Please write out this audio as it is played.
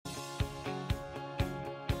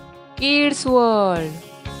Kids World.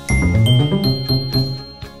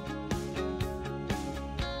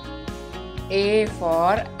 A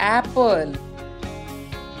for apple.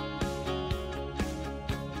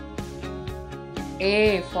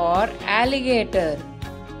 A for alligator.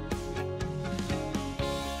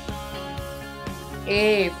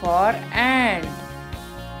 A for ant.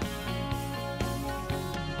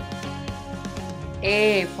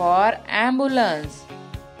 A for ambulance.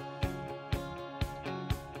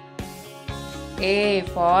 A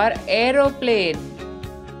for aeroplane.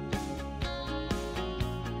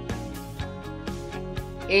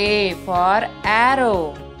 A for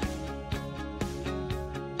arrow.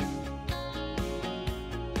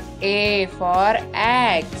 A for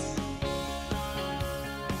axe.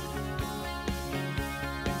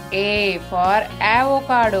 A for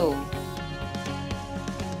avocado.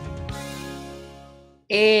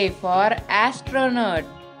 A for astronaut.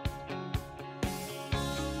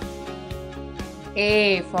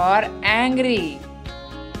 A for angry.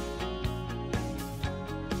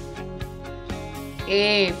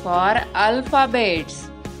 A for alphabets.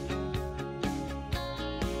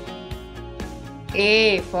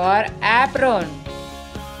 A for apron.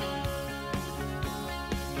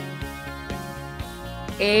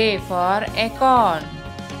 A for acorn.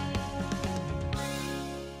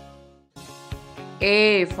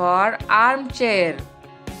 A for armchair.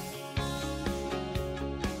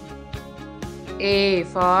 A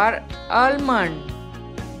for almond.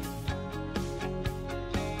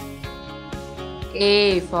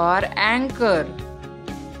 A for anchor.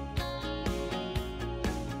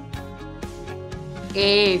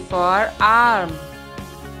 A for arm.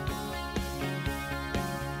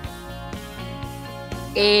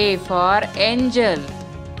 A for angel.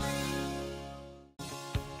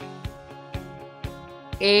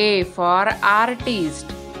 A for artist.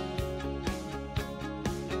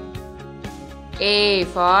 A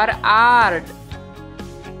for art.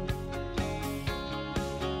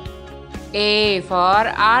 A for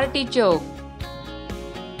artichoke.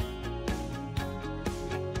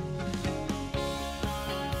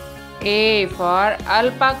 A for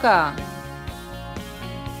alpaca.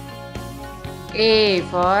 A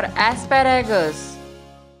for asparagus.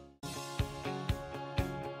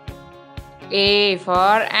 A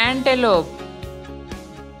for antelope.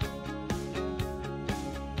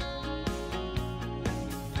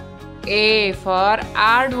 A for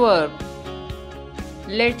aardvark.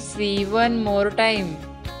 Let's see one more time.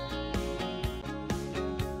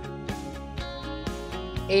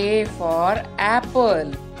 A for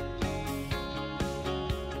apple.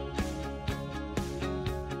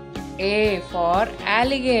 A for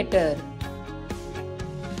alligator.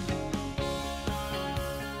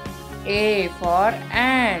 A for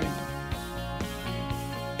ant.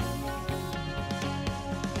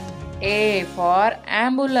 A for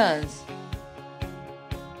ambulance.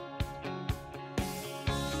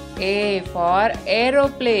 A for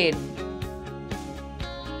aeroplane.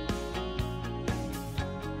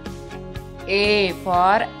 A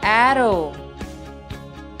for arrow.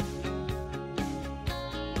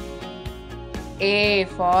 A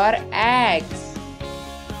for axe.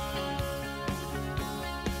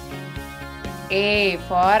 A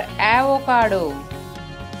for avocado.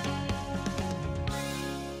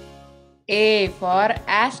 A for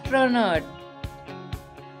astronaut.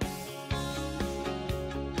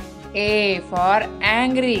 A for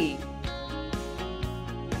angry.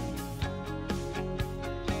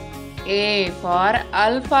 A for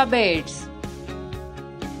alphabets.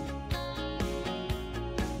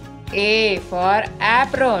 A for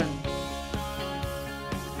apron.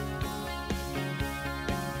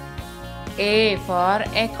 A for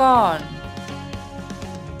acorn.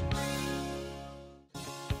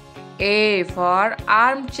 A for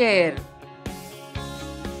armchair.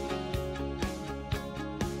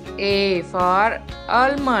 A for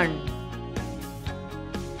almond.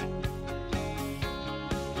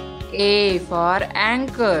 A for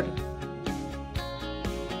anchor.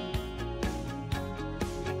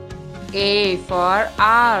 A for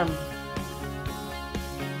arm.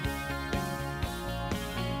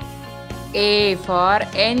 A for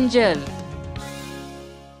angel.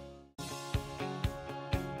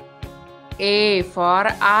 A for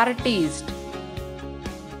artist.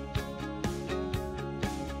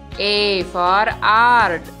 A for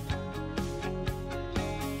art.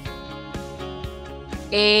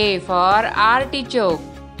 A for artichoke.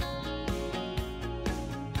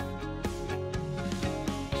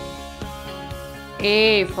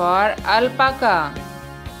 A for alpaca.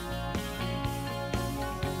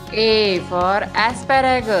 A for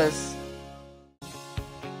asparagus.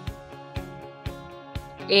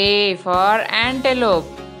 A for antelope.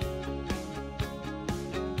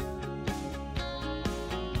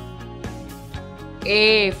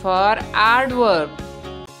 A for aardvark.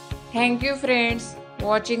 Thank you friends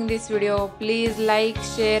watching this video. Please like,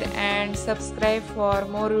 share and subscribe for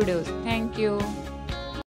more videos. Thank you.